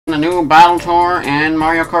The new Battle Tour and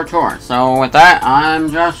Mario Kart Tour. So with that,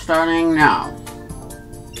 I'm just starting now.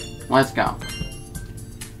 Let's go.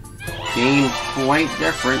 Game's quite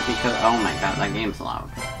different because... oh my god, that game's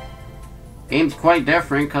loud. Game's quite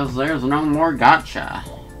different because there's no more gacha.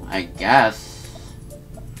 I guess.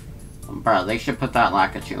 Bro, they should put that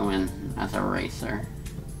Lakitu in as a racer.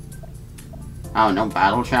 Oh, no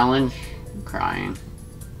battle challenge? I'm crying.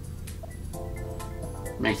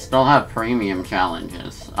 They still have premium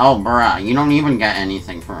challenges. Oh, bruh, you don't even get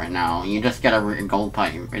anything for it now. You just get a gold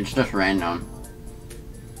pipe. It's just random.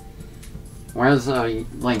 Whereas,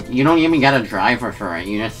 like, you don't even get a driver for it.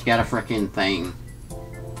 You just get a freaking thing.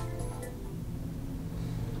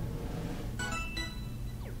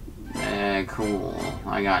 Cool.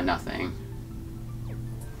 I got nothing.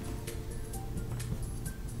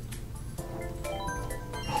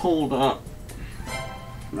 Hold up.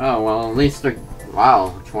 Oh, well, at least they're...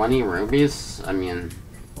 wow, 20 rubies? I mean,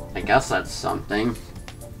 I guess that's something.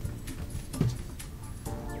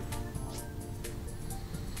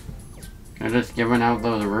 They're just giving out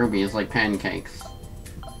those rubies like pancakes.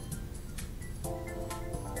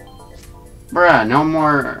 Bruh, no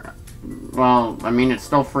more... well, I mean, it's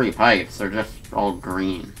still free pipes. They're just all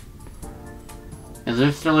green. Is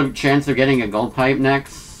there still a chance of getting a gold pipe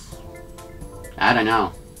next? I don't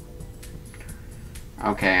know.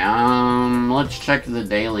 Okay, let's check the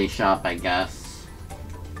daily shop, I guess.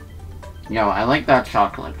 Yo, I like that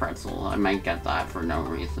chocolate pretzel. I might get that for no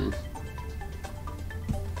reason.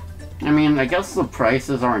 I mean, I guess the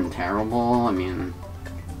prices aren't terrible. I mean,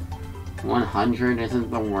 100 isn't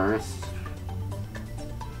the worst.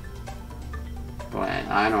 But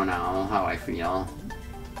I don't know how I feel.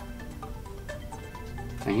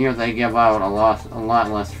 I hear they give out a lot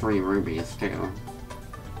less free rubies, too.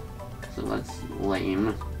 So that's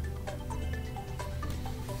lame.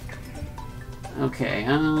 Okay,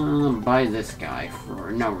 buy this guy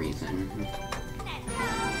for no reason.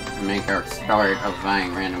 Make our start of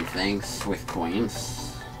buying random things with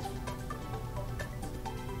coins.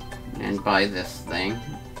 And buy this thing.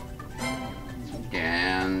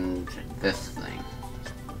 And this thing.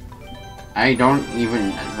 I don't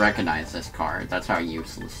even recognize this card. That's how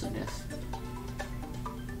useless it is.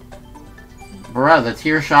 Bruh, the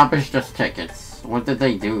tier shop is just tickets. What did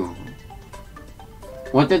they do?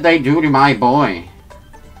 What did they do to my boy?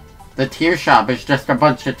 The tier shop is just a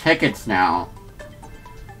bunch of tickets now.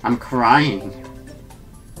 I'm crying.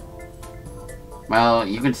 Well,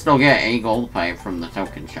 you can still get a gold pipe from the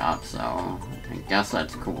token shop, so I guess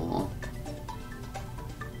that's cool.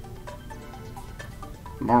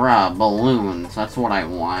 Bruh, balloons, that's what I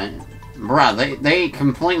want. Bruh, they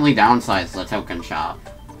completely downsized the token shop.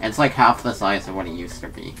 It's like half the size of what it used to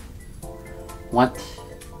be. What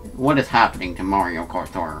is happening to Mario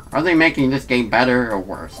Kart Tour? Are they making this game better or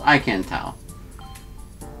worse? I can't tell.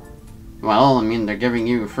 Well, I mean, they're giving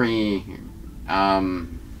you free,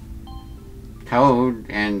 Toad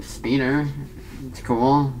and Speeder. It's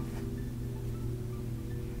cool.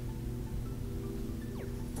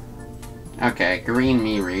 Okay, green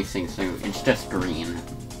Mii racing suit. It's just green.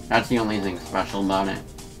 That's the only thing special about it.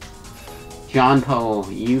 Jonpo,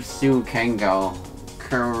 Yusu Kengo,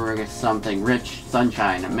 Kur something, Rich,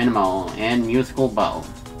 Sunshine, Minimal, and Musical Bow.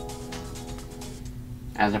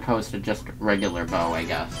 As opposed to just regular bow, I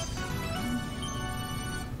guess.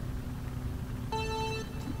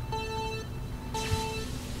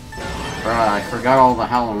 Bruh, I forgot all the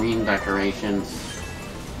Halloween decorations.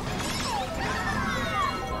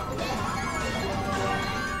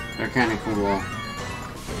 They're kinda cool.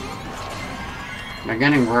 They're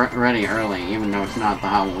getting ready early, even though it's not the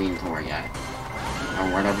Halloween tour yet.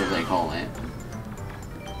 Or whatever they call it.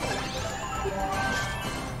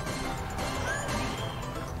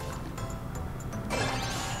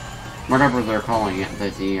 Whatever they're calling it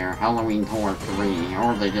this year. Halloween Tour 3.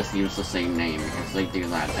 Or they just use the same name, because they do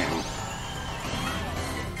that too.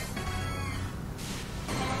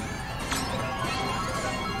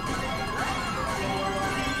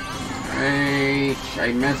 Great,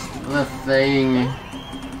 I missed the thing.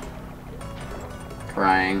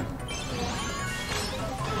 Crying.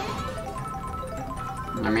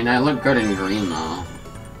 I mean, I look good in green, though.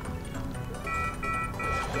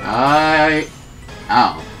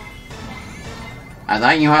 Oh. I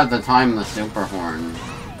thought you had to time the super horn.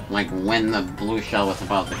 Like, when the blue shell was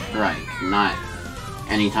about to strike, not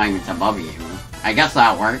anytime it's above you. I guess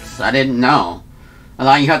that works. I didn't know. I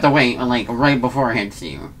thought you had to wait, like, right before it hits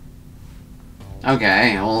you.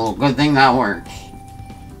 Okay, well, good thing that worked.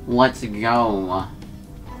 Let's go.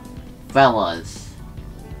 Fellas.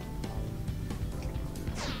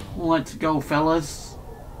 Let's go, fellas.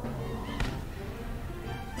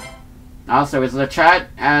 Also, is the chat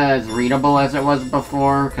as readable as it was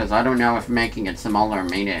before? Because I don't know if making it smaller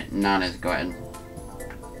made it not as good.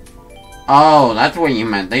 Oh, that's what you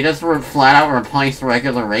meant. They just flat out replaced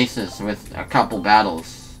regular races with a couple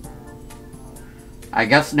battles. I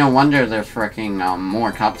guess no wonder there's freaking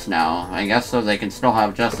more cups now. I guess so they can still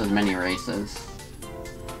have just as many races.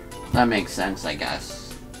 That makes sense, I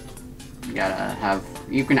guess. You gotta have...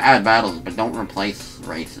 You can add battles, but don't replace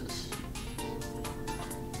races.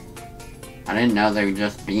 I didn't know they would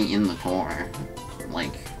just be in the tour.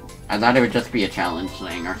 Like, I thought it would just be a challenge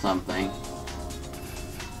thing or something.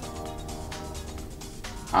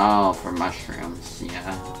 Oh, for mushrooms,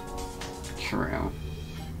 yeah. True.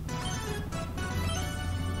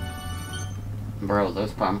 Bro,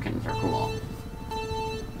 those pumpkins are cool.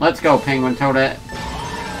 Let's go, Penguin Toadette.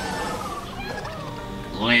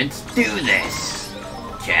 Let's do this!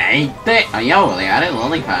 Okay, oh, yo, they added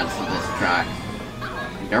lily pads to this track.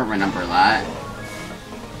 I don't remember that.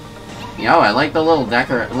 Yo, I like the little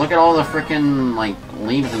decor. Look at all the frickin', like,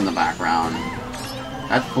 leaves in the background.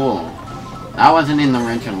 That's cool. That wasn't in the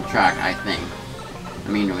original track, I think. I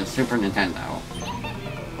mean, it was Super Nintendo.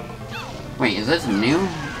 Wait, is this new?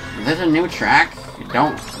 Is this a new track? I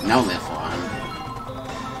don't know this one.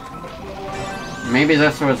 Maybe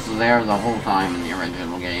this was there the whole time in the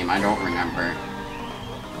original game. I don't remember.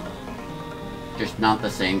 Just not the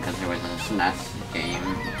same because it was a SNES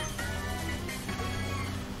game.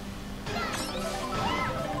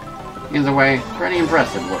 Either way, pretty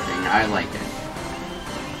impressive looking. I like it.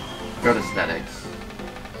 Good aesthetics.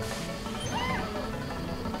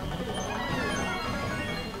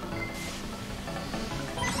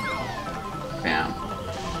 Bam.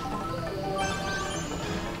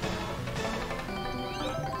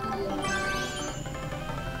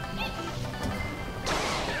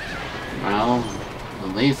 Well,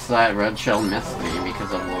 at least that red shell missed me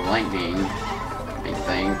because of the lightning, I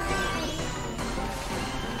think.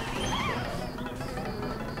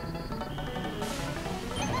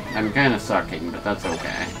 I'm kinda sucking, but that's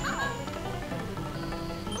okay.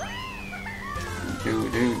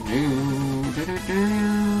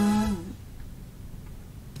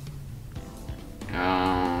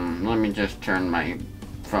 Let me just turn my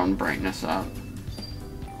phone brightness up.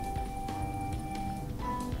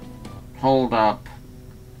 Hold up.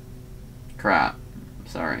 Crap.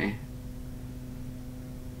 Sorry.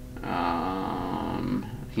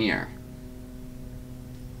 Here.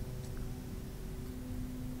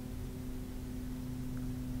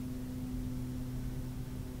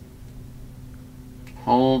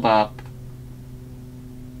 Hold up.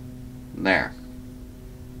 There.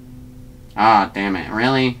 Ah, damn it.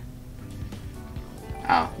 Really?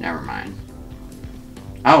 Oh, never mind.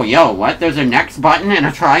 Oh, yo, what? There's a next button and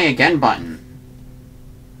a try again button.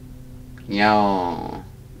 Yo.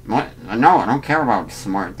 What? No, I don't care about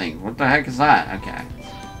smart things. What the heck is that? Okay.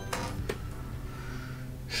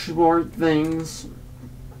 Smart things.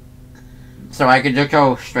 So I could just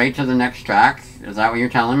go straight to the next track? Is that what you're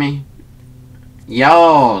telling me?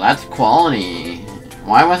 Yo, that's quality.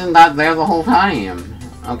 Why wasn't that there the whole time?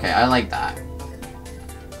 Okay, I like that.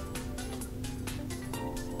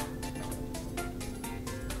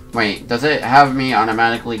 Wait, does it have me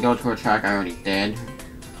automatically go to a track I already did?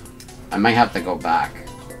 I might have to go back.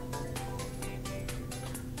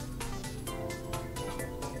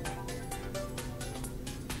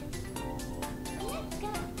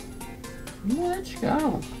 Let's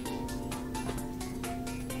go.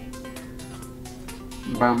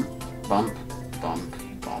 Bump, bump, bump,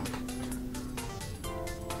 bump.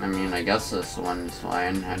 I mean, I guess this one's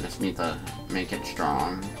fine. I just need to make it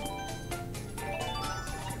strong.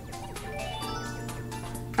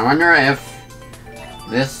 I wonder if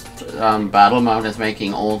this battle mode is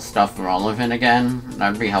making old stuff relevant again.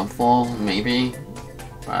 That'd be helpful, maybe.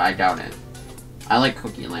 But I doubt it. I like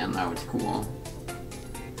Cookie Land, though. It's cool.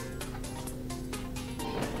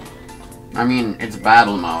 I mean, it's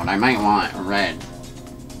battle mode. I might want red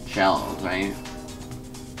shells, right?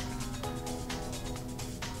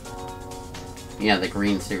 Yeah, the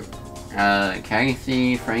green suit.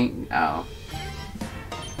 Casey, Frank, oh.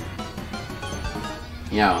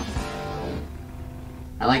 Yo.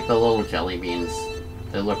 I like the little jelly beans.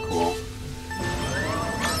 They look cool.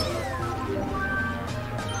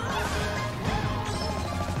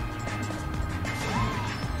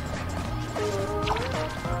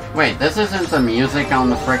 Wait, this isn't the music on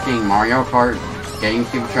the freaking Mario Kart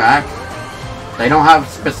GameCube track? They don't have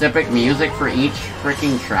specific music for each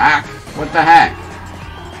freaking track? What the heck?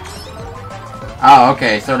 Oh,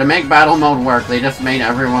 okay, so to make battle mode work, they just made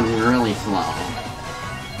everyone really slow.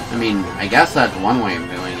 I mean, I guess that's one way of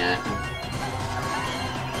doing it.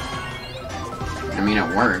 I mean,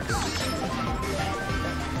 it works.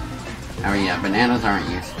 Oh yeah, bananas aren't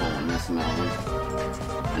useful in this mode.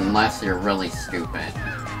 Unless you're really stupid.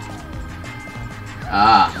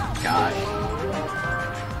 Ah, gosh.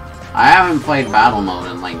 I haven't played battle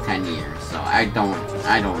mode in like 10 years, so I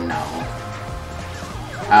don't know.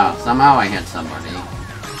 Oh, somehow I hit somebody.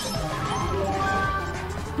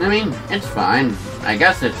 I mean, it's fine. I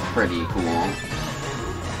guess it's pretty cool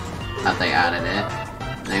that they added it.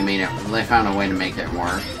 They found a way to make it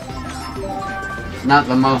work. It's not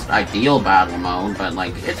the most ideal battle mode, but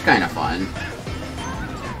like, it's kind of fun.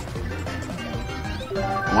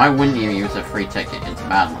 Why wouldn't you use a free ticket? It's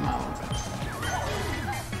battle mode.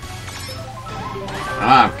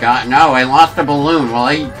 Oh god, no, I lost a balloon. Will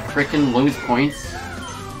I freaking lose points?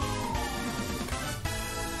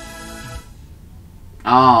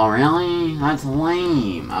 Oh, really? That's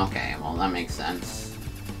lame. Okay, well, that makes sense.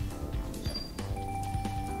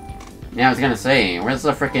 Yeah, I was gonna say, where's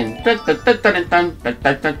the freaking...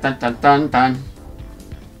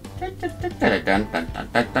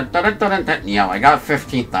 Yeah, I got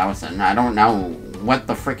 15,000. I don't know what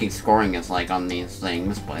the freaking scoring is like on these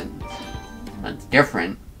things, but that's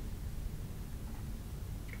different.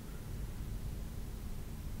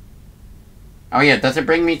 Oh yeah, does it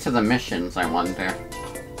bring me to the missions, I wonder?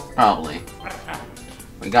 Probably.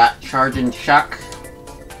 We got Charge and Chuck.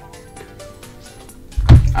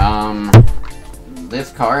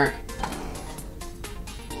 This cart.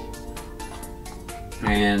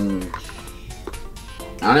 And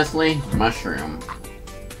honestly, mushroom.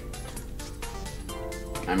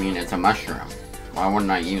 I mean, it's a mushroom. Why wouldn't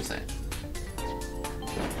I use it?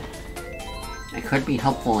 It could be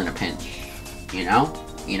helpful in a pinch. You know?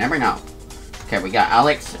 You never know. Okay, we got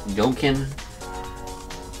Alex, Dokin,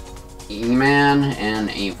 E-Man, and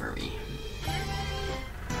Avery.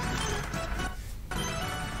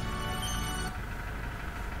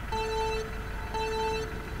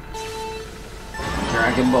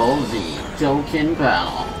 Dragon Ball Z, Dokin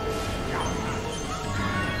Battle.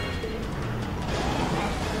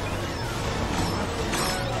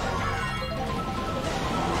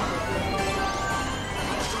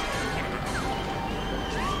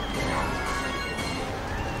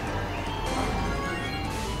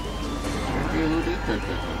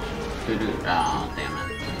 Oh,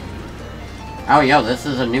 damn it. Oh, yo, this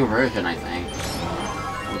is a new version, I think.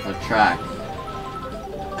 With the track.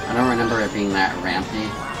 I don't remember it being that rampy.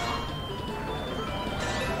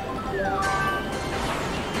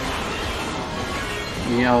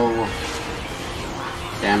 Yo.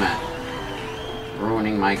 Damn it.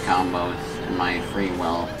 Ruining my combos and my free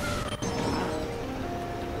will.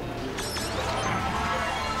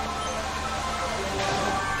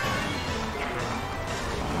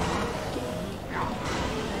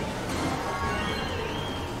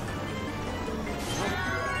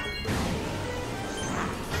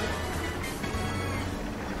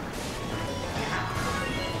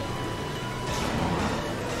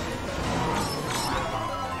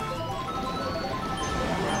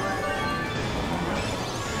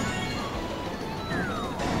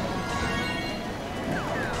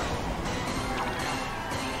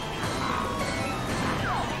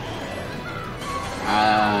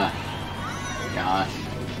 Gosh,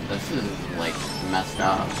 this is, like, messed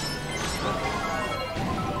up.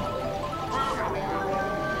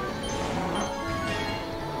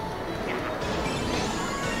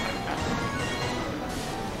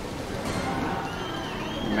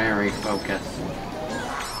 Very focused.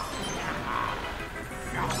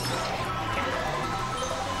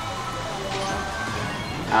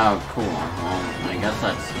 Oh, cool. Well, I guess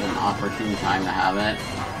that's an opportune time to have it.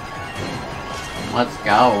 Let's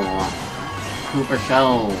go. Koopa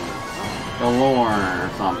shells galore or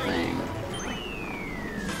something.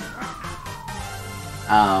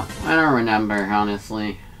 Oh, I don't remember,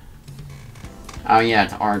 honestly. Oh yeah,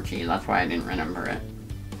 it's Archie, that's why I didn't remember it.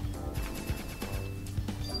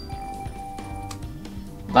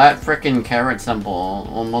 That frickin' carrot symbol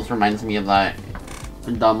almost reminds me of that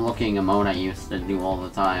dumb looking emote I used to do all the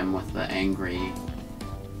time with the angry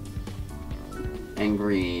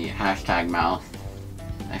hashtag mouth.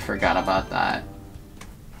 I forgot about that.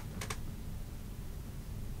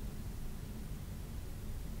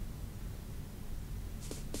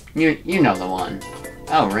 You know the one.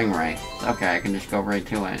 Oh, ring race. Okay, I can just go right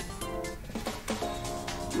to it.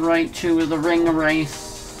 Right to the ring race.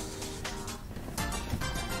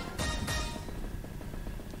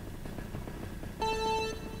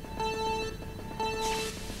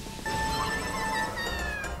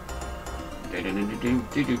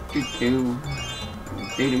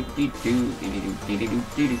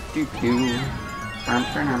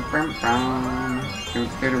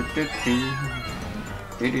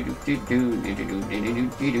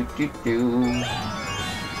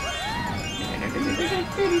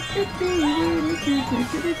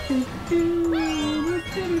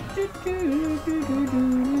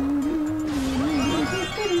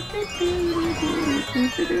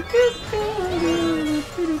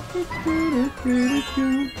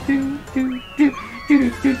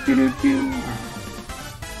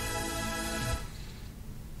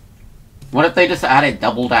 What if they just added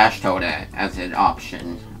Double Dash Toadette as an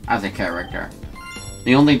option, as a character?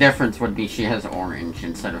 The only difference would be she has orange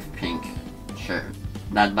instead of pink. Sure.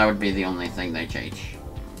 That would be the only thing they change.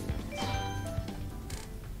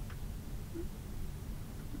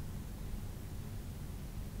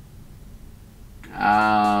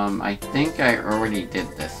 I think I already did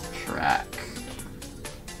this track.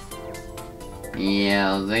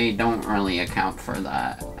 Yeah, they don't really account for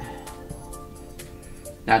that.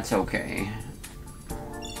 That's okay.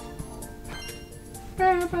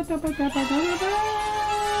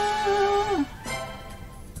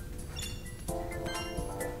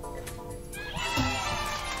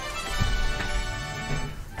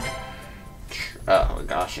 Oh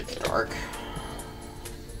gosh, it's dark.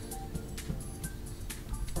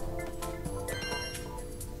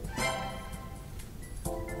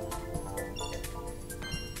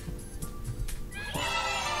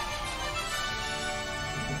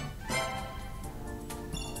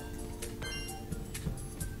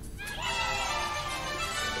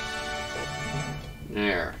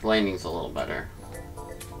 There, landing's a little better.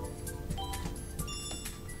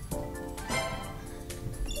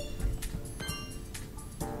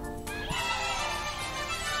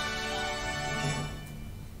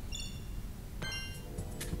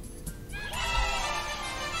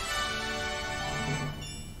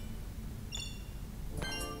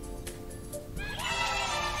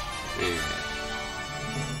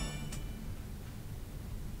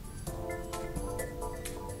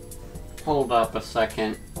 Hold up a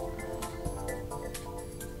second.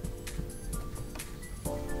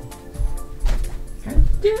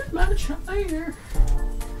 Can't get much higher.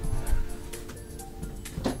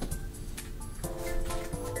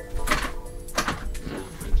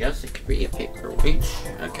 I guess it could be a paperweight.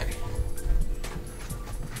 Okay.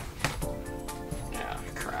 Yeah,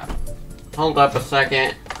 crap. Hold up a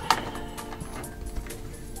second.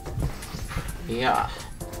 Yeah.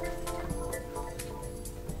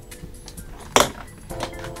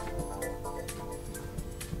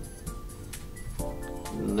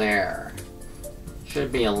 There.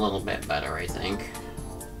 Should be a little bit better, I think.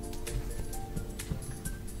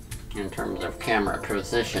 In terms of camera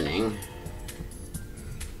positioning.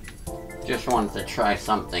 Just wanted to try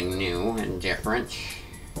something new and different.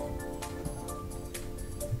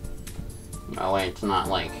 That way it's not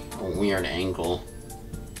like a weird angle.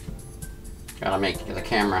 Gotta make the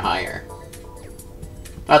camera higher.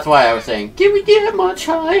 That's why I was saying, can we get it much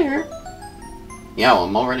higher? Yeah, well,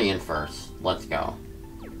 I'm already in first. Let's go.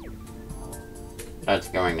 That's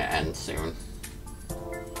going to end soon.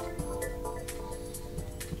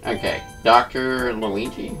 Okay, Dr.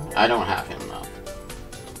 Luigi? I don't have him, though.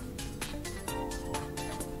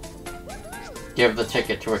 Give the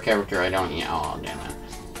ticket to a character I don't need. Oh, damn it.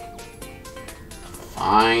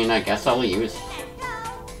 Fine, I guess I'll use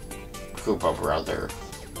Koopa Brother.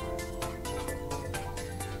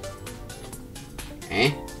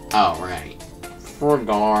 Eh? Oh, right.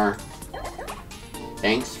 Forgar.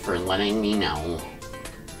 Thanks for letting me know.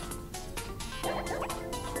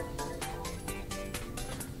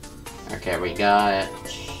 Okay, we got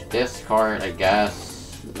this card, I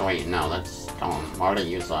guess. Wait, no, that's dumb. Why would I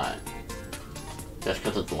use that? Just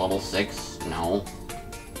because it's level 6? No.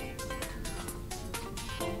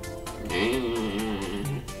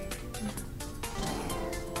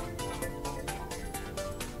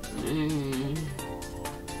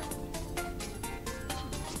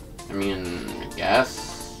 I mean, I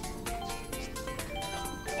guess.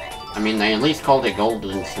 I mean, they at least called it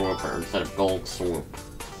Golden Swooper instead of Gold Swoop.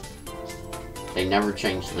 They never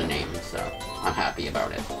changed the name, so I'm happy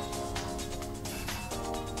about it.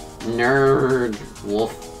 Nerd,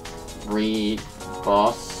 Wolf, Reed,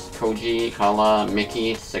 Boss, Koji, Kala,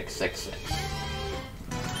 Mickey, 666.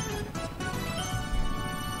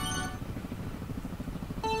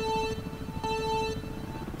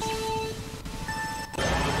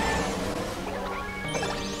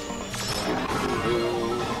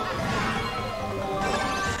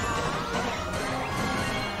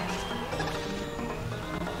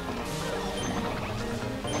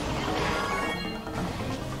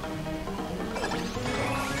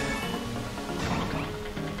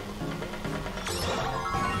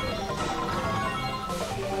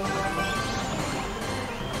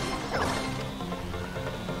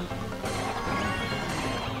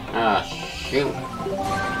 Shoot.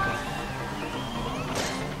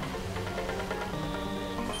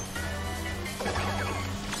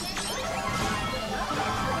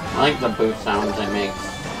 I like the boot sounds it makes.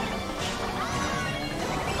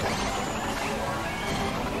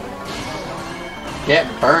 Get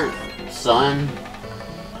burnt, son.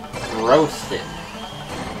 Roasted.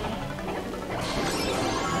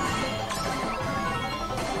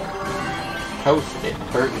 Toasted.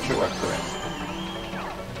 Burnt to a crisp.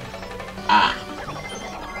 Ah.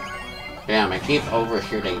 Damn, I keep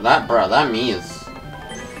overshooting. That, bro, that me is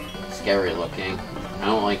scary looking. I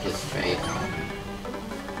don't like his face.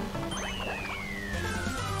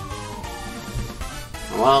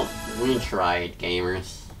 Well, we tried,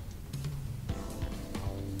 gamers.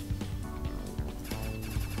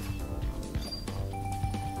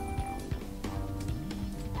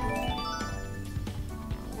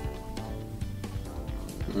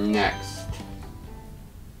 Next.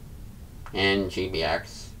 And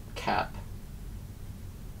GBX cap.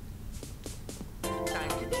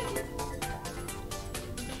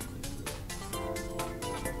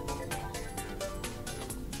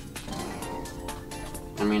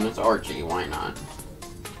 I mean, it's Archie, why not?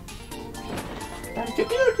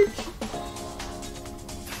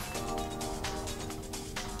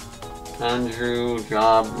 Andrew,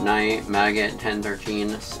 Job, Knight, Maggot,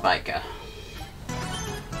 1013, Spica.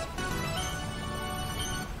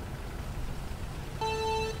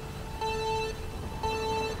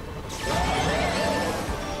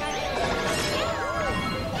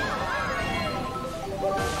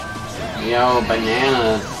 Yo,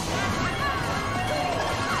 bananas.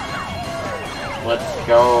 Let's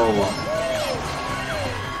go.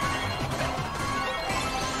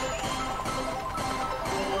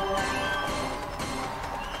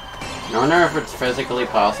 I wonder if it's physically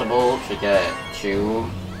possible to get 2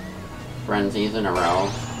 frenzies in a row.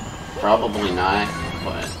 Probably not,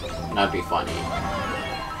 but that'd be funny.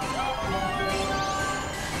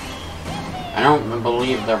 I don't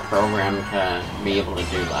believe they're programmed to be able to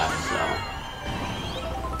do that, so...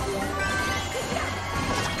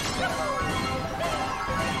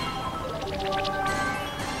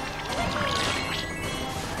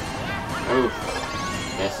 Oof.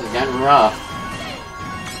 This is getting rough.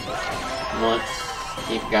 Let's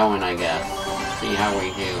keep going, I guess. See how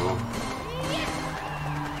we do.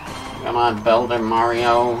 Come on, build it,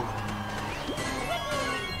 Mario.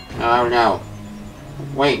 Oh, no.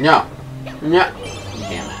 Wait, no. No.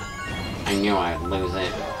 Damn it. I knew I'd lose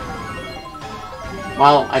it.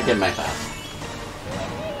 Well, I did my best.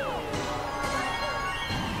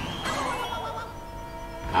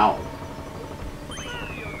 Ow.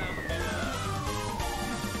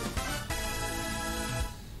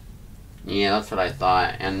 Yeah, that's what I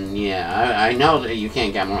thought. And yeah, I know that you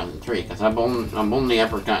can't get more than 3, because I've only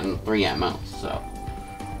ever gotten 3 at most, so.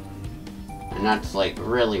 And that's like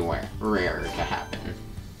really rare to happen.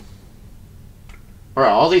 Bro,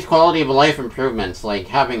 all these quality of life improvements, like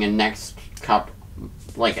having a next cup,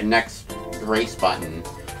 like a next race button,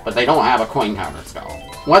 but they don't have a coin counter skull.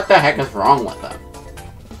 What the heck is wrong with them?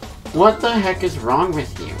 What the heck is wrong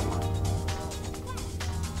with you?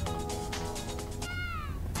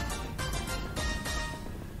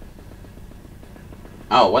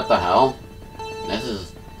 Oh, what the hell? This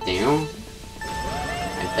is new?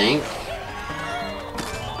 I think?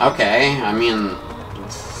 Okay, I mean,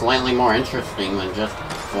 it's slightly more interesting than just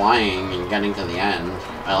flying and getting to the end.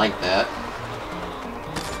 I like that.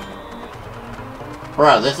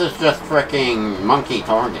 Bro, this is just fricking Monkey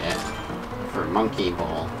Target for Monkey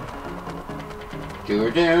Bowl.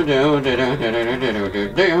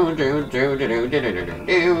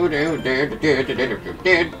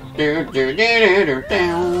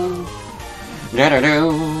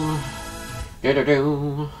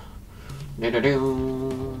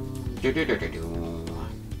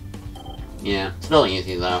 Yeah, still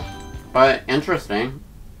easy though, but interesting.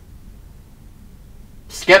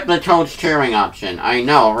 Skip the Toad's cheering option. I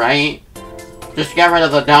know, right? Just get rid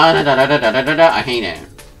of the da da da da da da da da. I hate it.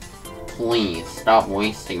 Please stop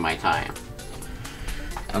wasting my time.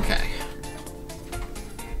 Okay.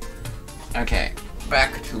 Okay,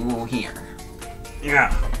 back to here.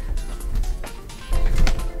 Yeah.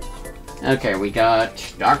 Okay, we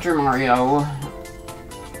got Dr. Mario.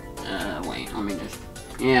 Wait, let me just...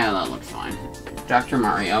 Yeah, that looks fine. Dr.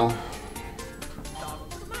 Mario.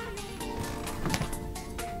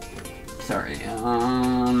 Sorry,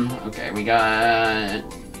 okay, we got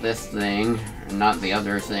this thing, not the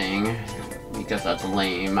other thing, because that's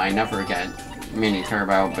lame. I never get mini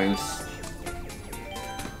turbo boost.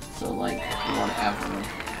 So, like, whatever.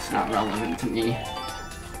 It's not relevant to me.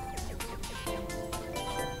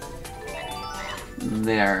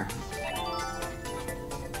 There.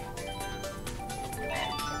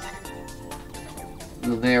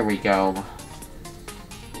 There we go.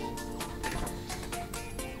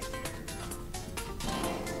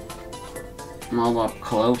 I'm all up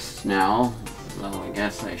close now, though I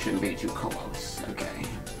guess I shouldn't be too close. Okay.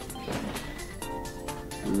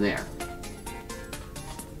 There.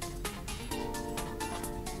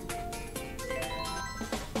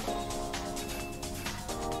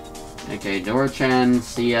 Okay, Dorchen,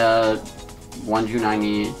 Sia,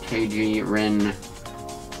 1290, KG, Rin,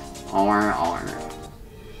 R.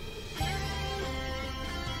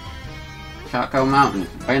 Choco Mountain.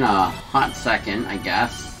 Been a hot second, I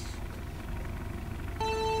guess.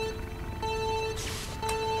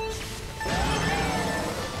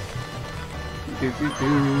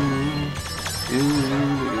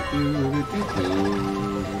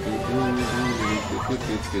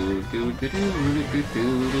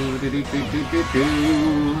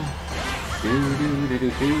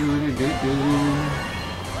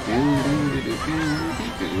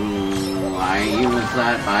 I used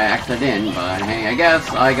that by accident, but hey, I guess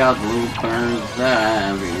I got bloopers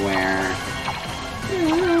everywhere.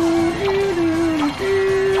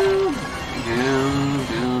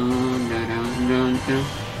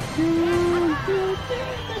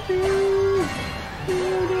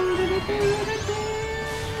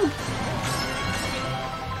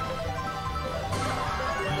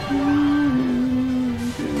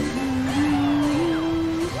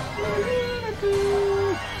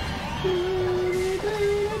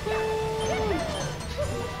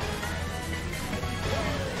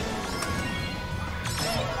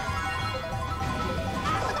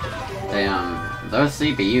 Those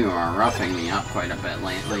CPU are roughing me up quite a bit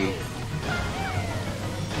lately.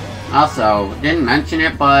 Also, didn't mention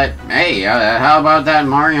it, but hey, how about that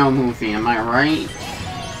Mario movie, am I right?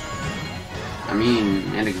 I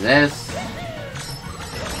mean, it exists.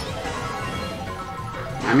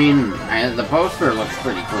 I mean, the poster looks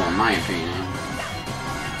pretty cool in my opinion.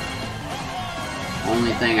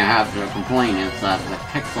 Only thing I have to complain is that the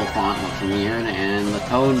pixel font looks weird and the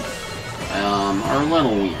toads are a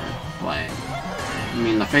little weird, but I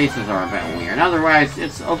mean, the faces are a bit weird. Otherwise,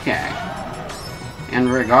 it's okay. In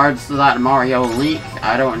regards to that Mario leak,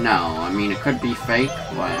 I don't know. I mean, it could be fake,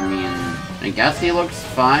 but I mean, I guess he looks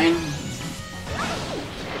fine.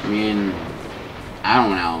 I mean, I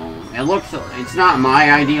don't know. It's not my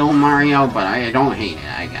ideal Mario, but I don't hate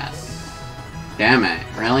it, I guess. Damn it.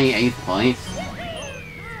 Really? 8th place?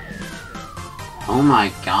 Oh my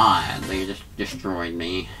god, they just destroyed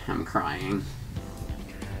me. I'm crying.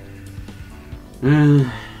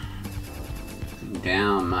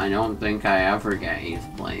 Damn, I don't think I ever get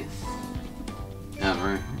 8th place.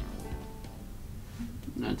 Ever.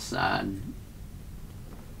 That's sad.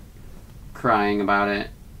 Crying about it.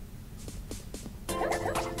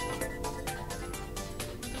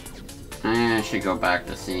 I should go back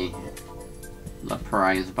to see the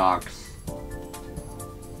prize box.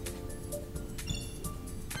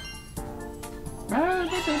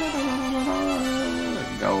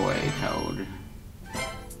 Go away, Toad.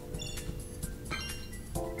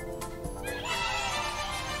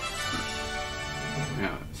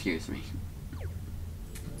 Oh, excuse me.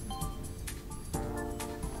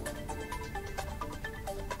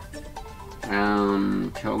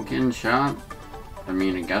 Token shop? I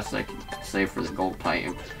mean, I guess I could save for the gold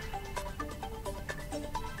pipe.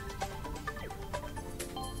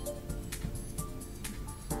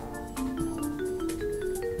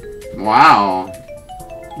 Wow.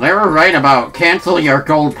 They were right about cancel your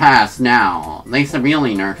gold pass now. They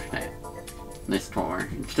severely nerfed it. This tour.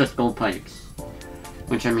 It's just gold pipes.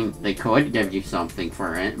 Which, I mean, they could give you something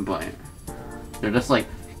for it, but they're just like,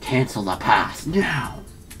 cancel the pass now.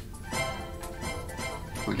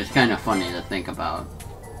 Which is kind of funny to think about.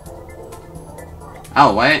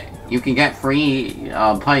 Oh, what? You can get free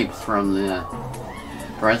pipes from the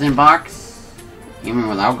present box? Even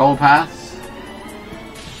without gold pass?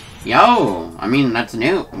 Yo! I mean, that's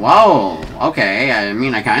new. Whoa! Okay, I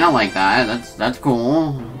mean, I kind of like that. That's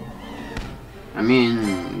cool. I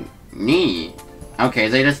mean, neat. Okay,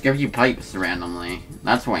 they just give you pipes randomly.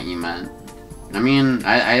 That's what you meant. I mean,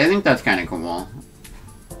 I think that's kind of cool.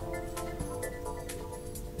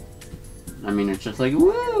 I mean, it's just like,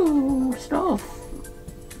 woo! Stuff!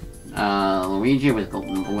 Luigi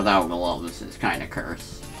without gloves is kind of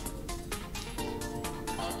cursed.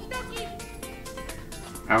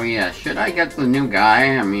 Oh yeah, should I get the new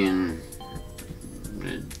guy? I mean,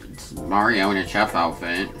 it's Mario in a chef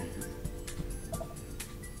outfit.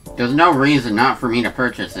 There's no reason not for me to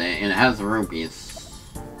purchase it. It has rupees.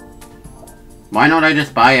 Why don't I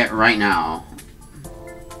just buy it right now?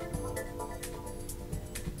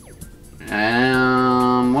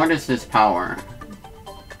 What is his power?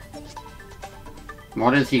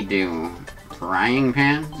 What does he do? Frying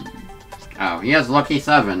pan? Oh, he has Lucky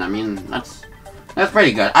 7. I mean, that's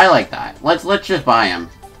pretty good. I like that. Let's just buy him.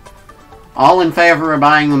 All in favor of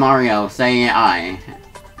buying the Mario, say aye.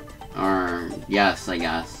 Or, yes, I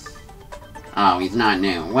guess. Oh, he's not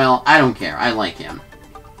new. Well, I don't care. I like him.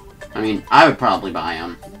 I mean, I would probably buy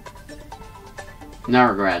him. No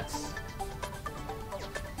regrets.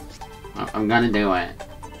 I'm gonna do it.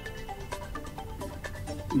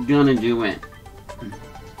 Gonna do it.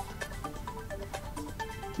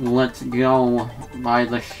 Let's go buy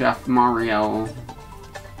the Chef Mario.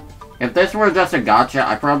 If this were just a gacha,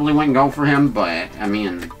 I probably wouldn't go for him, but, I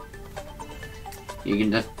mean, you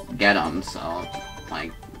can just get him, so,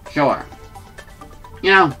 like, sure.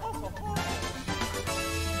 You know.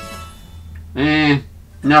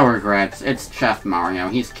 No regrets. It's Chef Mario.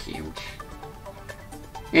 He's cute.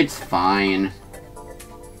 It's fine.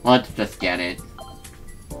 Let's just get it.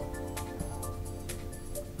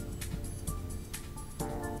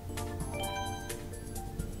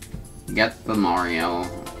 Get the Mario.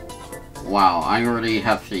 Wow, I already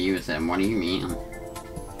have to use him. What do you mean?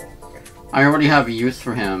 I already have use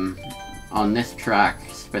for him on this track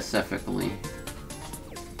specifically.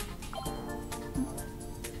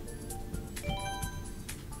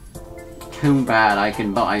 Too bad I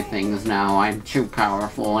can buy things now. I'm too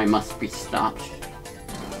powerful. I must be stopped.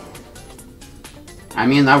 I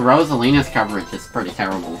mean, that Rosalina's coverage is pretty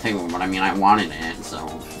terrible too, but I mean, I wanted it, so...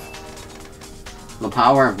 The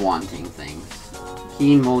power of wanting things.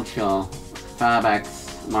 Keen Mocho,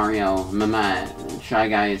 Fabex, Mario, Mehmet, Shy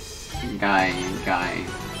Guys, Guy.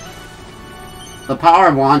 The power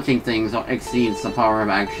of wanting things exceeds the power of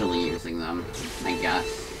actually using them, I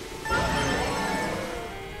guess.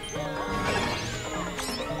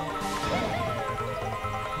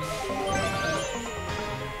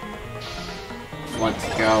 Let's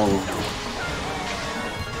go.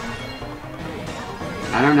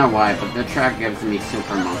 I don't know why, but the track gives me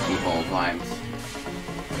Super Monkey Ball vibes.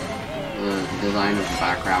 The design of the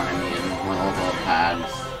background, I mean, with all the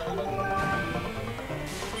pads.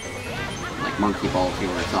 Like Monkey Ball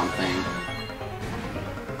 2 or something.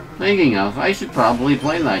 Thinking of, I should probably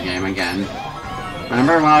play that game again.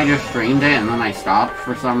 Remember when I just streamed it and then I stopped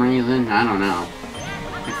for some reason? I don't know.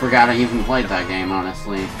 I forgot I even played that game,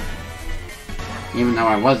 honestly. Even though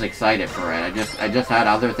I was excited for it, I just had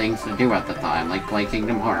other things to do at the time, like play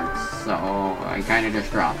Kingdom Hearts, so I kinda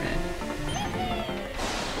just dropped it.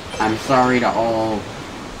 I'm sorry to all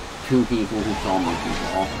 2 people who saw Monkey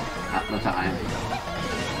Ball at the time.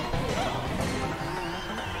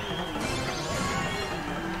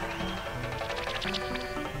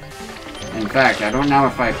 In fact, I don't know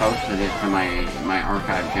if I posted it to my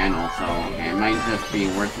archive channel, so it might just be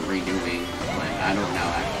worth redoing, but I don't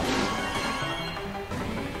know actually.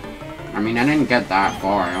 I mean, I didn't get that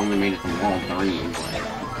far, I only made it to World 3, but...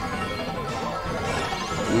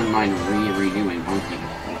 I wouldn't mind redoing Monkey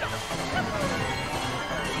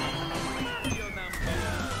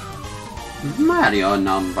Ball. Mario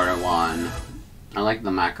number 1. I like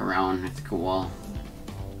the macaron, it's cool.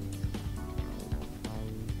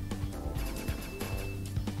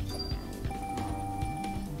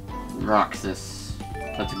 Roxas.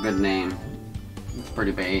 That's a good name. It's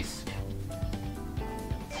pretty base.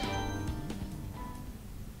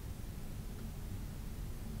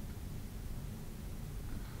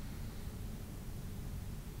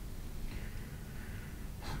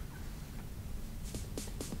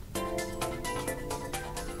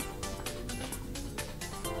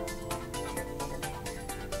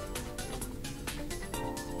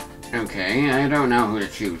 Okay, I don't know who to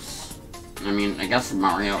choose. I mean, I guess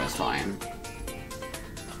Mario is fine.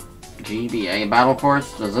 GBA Battle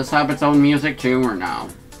Course? Does this have its own music too, or no?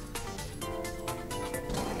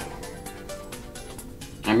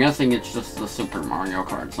 I'm guessing it's just the Super Mario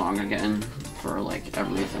Kart song again, for, like,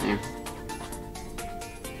 everything.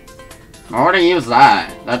 Why would I use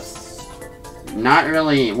that? That's not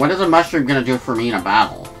really... What is a mushroom gonna do for me in a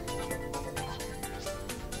battle?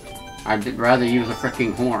 I'd rather use a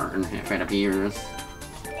freaking horn if it appears.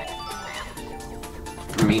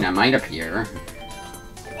 I mean, it might appear.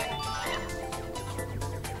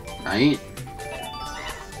 Right?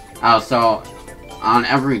 Oh, so on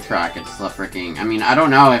every track it's the freaking... I mean, I don't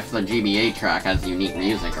know if the GBA track has unique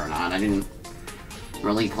music or not. I didn't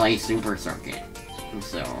really play Super Circuit.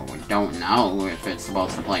 So, I don't know if it's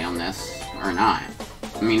supposed to play on this or not.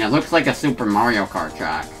 I mean, it looks like a Super Mario Kart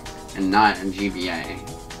track and not a GBA.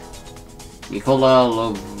 Nicola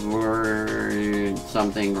Lover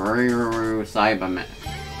something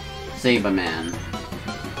Saberman.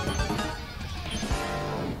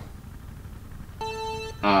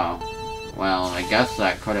 Oh. Well, I guess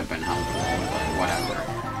that could have been helpful, but whatever.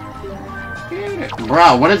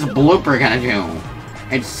 Bro, what is Blooper gonna do?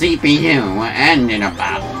 It's CPU and in a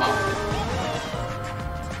battle mode.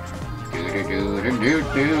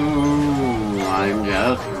 I'm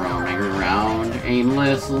just roaming around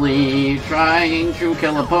aimlessly, trying to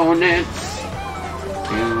kill opponents.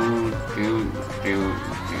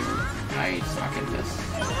 I suck at this.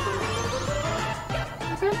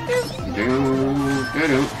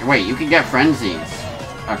 Wait, you can get frenzies.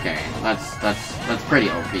 Okay, that's pretty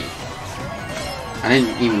OP. I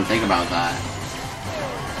didn't even think about that.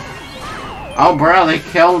 Oh, bro, they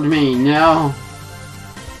killed me. No.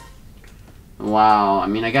 Wow, I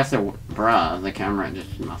mean, I guess it... Bruh, the camera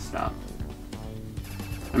just messed up.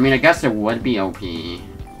 I mean, I guess it would be OP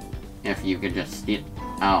if you could just steal...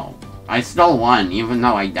 Oh. I still won, even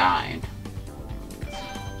though I died.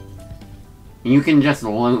 You can just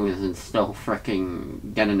lose and still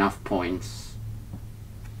fricking get enough points.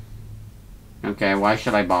 Okay, why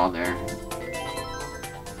should I bother?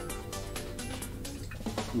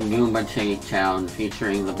 Goomba Takedown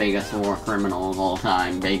featuring the biggest war criminal of all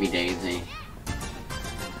time, Baby Daisy.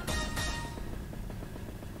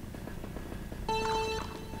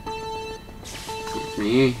 Excuse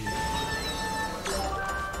me.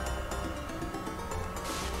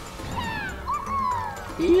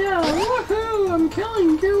 Yeah, woohoo! I'm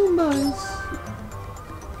killing Goombas!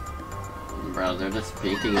 Bro, they're just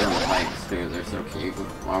peeking in the pipes too, they're so cute.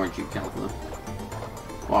 Why would you kill them?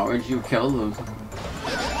 Why would you kill them?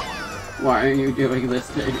 Why are you doing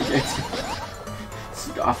this, Baby Daisy?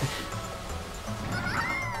 Stop it.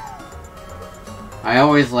 I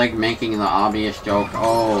always like making the obvious joke,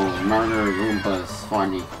 oh, murder Goombas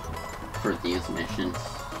funny for these missions.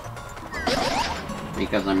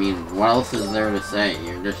 Because, I mean, what else is there to say?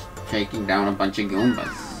 You're just taking down a bunch of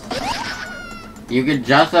Goombas. You could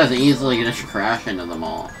just as easily just crash into them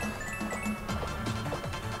all.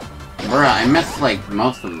 Bruh, I missed, like,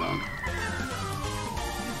 most of them.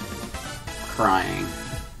 Crying.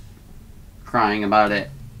 Crying about it.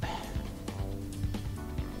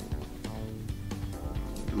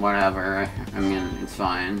 Whatever. I mean, it's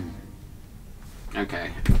fine.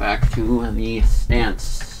 Okay, back to the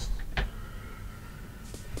stance.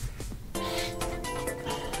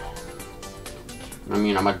 I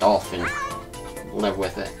mean, I'm a dolphin. Live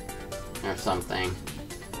with it. Or something.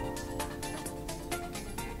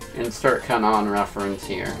 Insert canon reference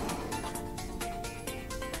here.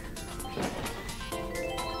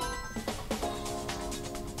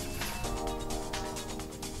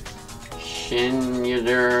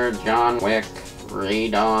 Shin-Uder, John Wick,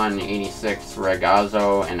 Radon 86,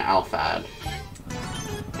 Ragazzo, and Alphad.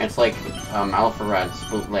 It's like Alpharad's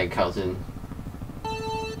bootleg cousin.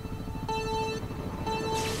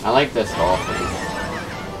 I like this dolphin.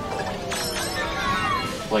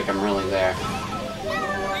 It's like I'm really there.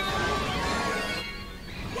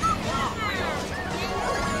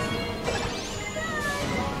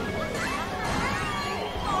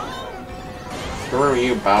 Screw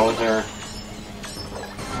you, Bowser.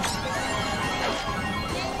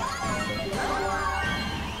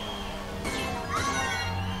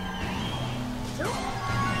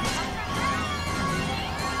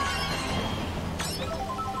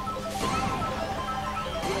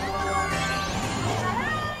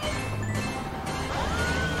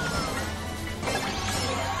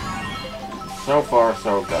 So far,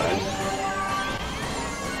 so good.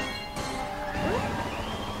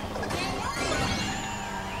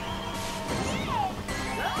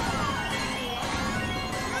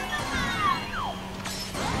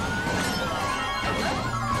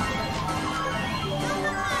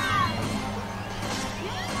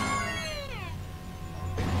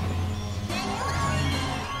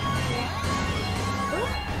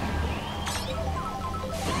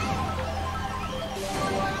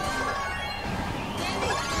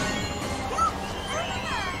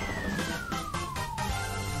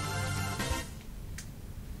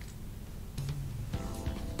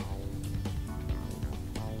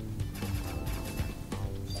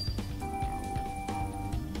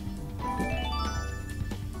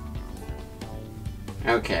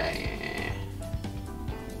 Okay,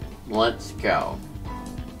 let's go.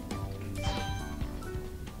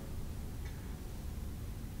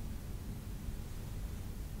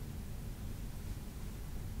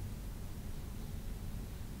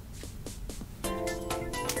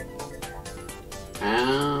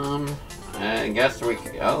 I guess we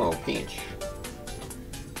could, oh, Peach.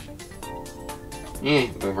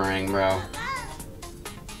 Boomerang, bro.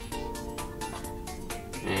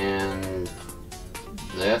 And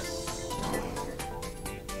this.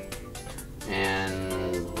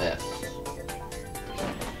 And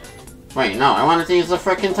Wait, no, I wanted to use the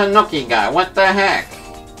frickin' Tanuki guy. What the heck?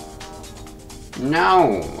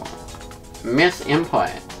 No. Miss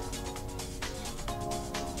input.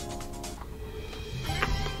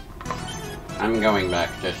 I'm going back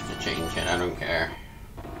just to change it. I don't care.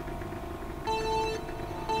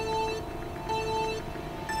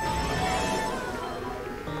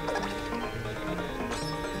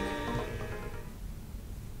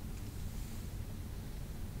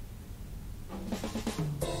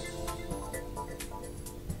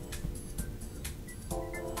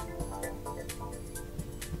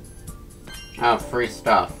 Oh, free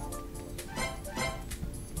stuff.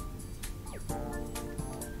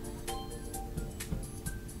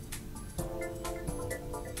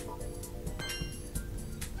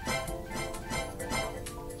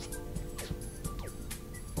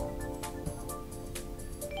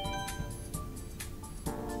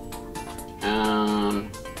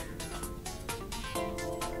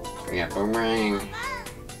 Yeah, boomerang.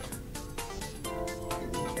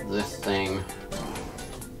 This thing.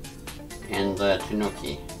 And the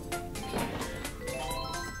Tanuki.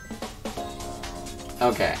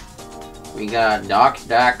 Okay. We got Docs,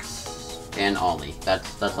 Dax, and Ollie.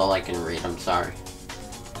 That's all I can read, I'm sorry.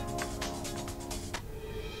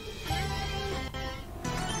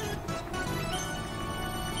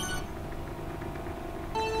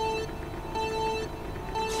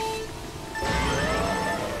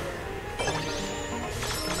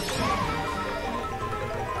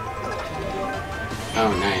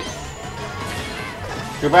 Oh, nice.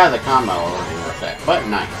 Too bad the combo already works out, but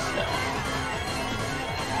nice still.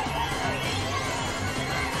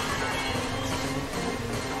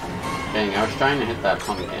 Dang, I was trying to hit that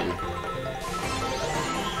pumpkin.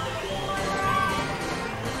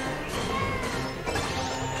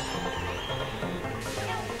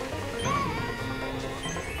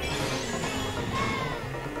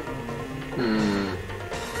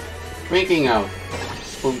 Speaking of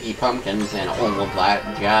spooky pumpkins and all of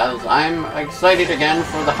that jazz, I'm excited again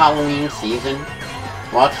for the Halloween season.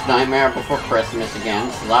 Watched Nightmare Before Christmas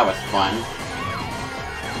again, so that was fun.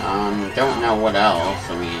 Don't know what else,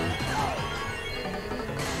 I mean...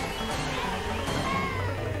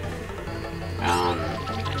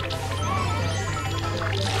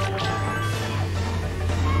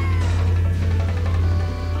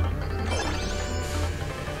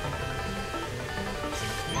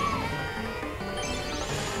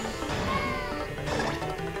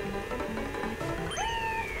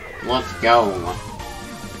 Let's go.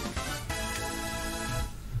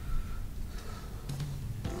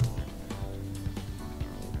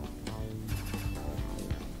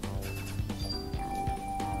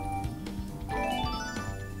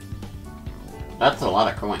 That's a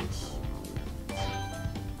lot of coins.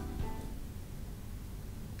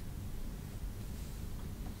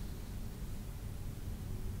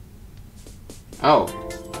 Oh.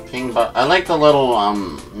 I like the little,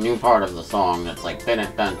 new part of the song that's like dun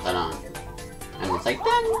dun dun dun. And it's like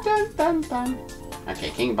dun dun dun dun. Okay,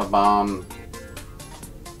 King Bob-omb,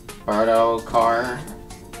 Birdo car,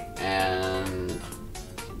 and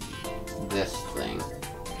this thing.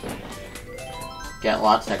 Get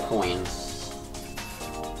lots of coins.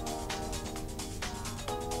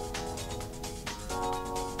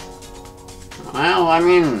 Well, I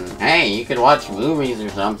mean, hey, you could watch movies or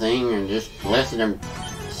something, or just listen to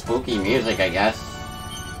spooky music, I guess.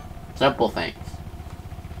 Simple things.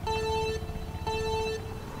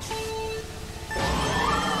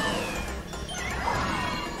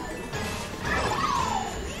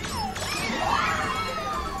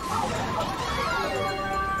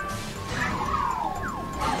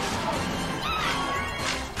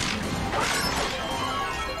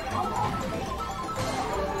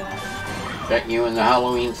 Get you in the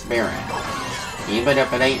Halloween spirit, even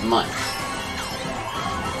if it ain't much.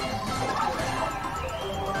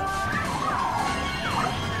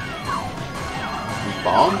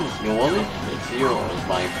 Bombs? You want it? It's yours,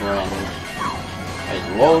 my friend.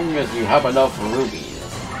 As long as you have enough rubies.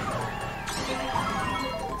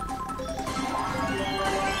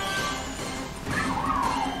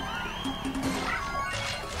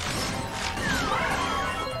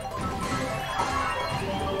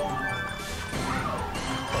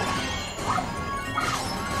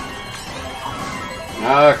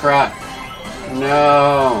 Oh crap.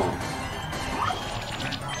 No.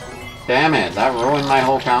 Damn it, that ruined my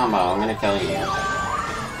whole combo. I'm gonna kill you.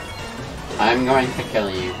 I'm going to kill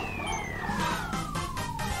you.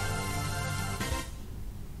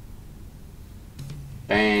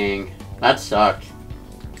 Dang. That sucked.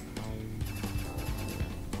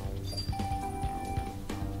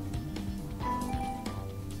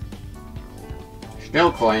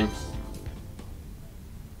 Still coins.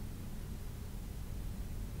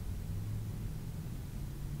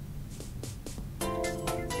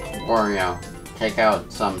 Oreo, take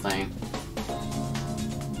out something.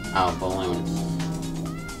 Oh, balloons.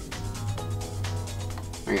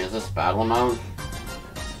 Wait, is this battle mode?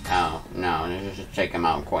 Oh, no, just take them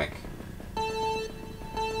out quick.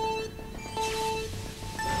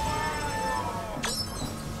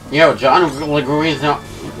 Yo, John Leguizamo?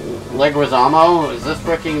 Is this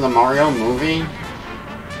freaking the Mario movie?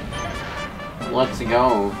 Let's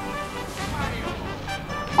go.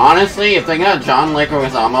 Honestly, if they got John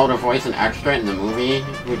Leguizamo to voice an extra in the movie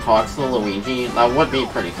who talks to Luigi, that would be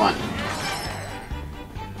pretty funny.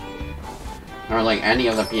 Or like any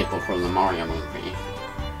of the people from the Mario movie.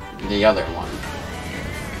 The other one.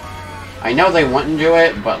 I know they wouldn't do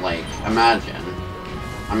it, but like, imagine.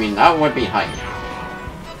 I mean, that would be hype.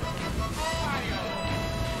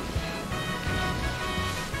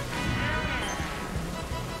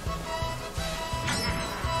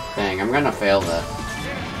 Dang, I'm gonna fail this.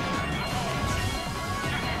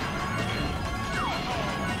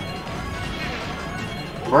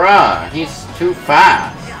 Bruh, he's too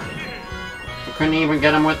fast. I couldn't even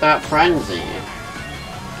get him with that frenzy.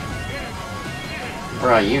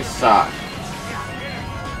 Bruh, you suck.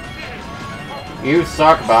 You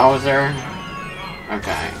suck, Bowser.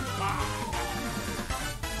 Okay.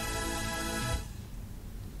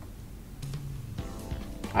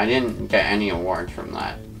 I didn't get any awards from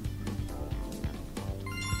that.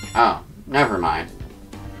 Oh, never mind.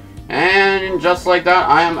 And just like that,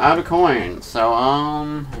 I am out of coins. So,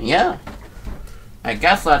 yeah. I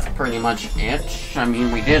guess that's pretty much it. I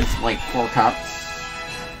mean, we did, like, 4 cups.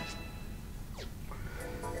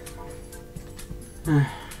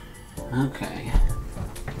 Okay.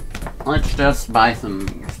 Let's just buy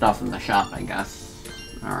some stuff in the shop, I guess.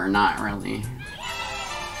 Or not really.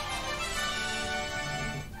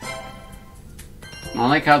 I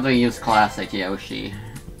like how they use classic Yoshi.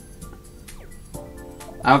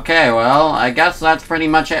 Okay, well, I guess that's pretty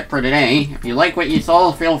much it for today. If you like what you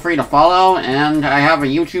saw, feel free to follow, and I have a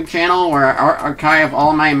YouTube channel where I archive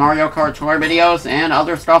all my Mario Kart Tour videos and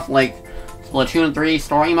other stuff like Splatoon 3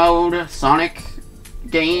 Story Mode, Sonic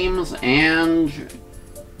games, and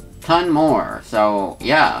ton more. So,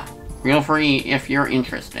 yeah, feel free if you're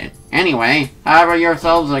interested. Anyway, have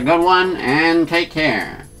yourselves a good one, and take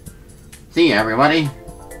care. See ya, everybody.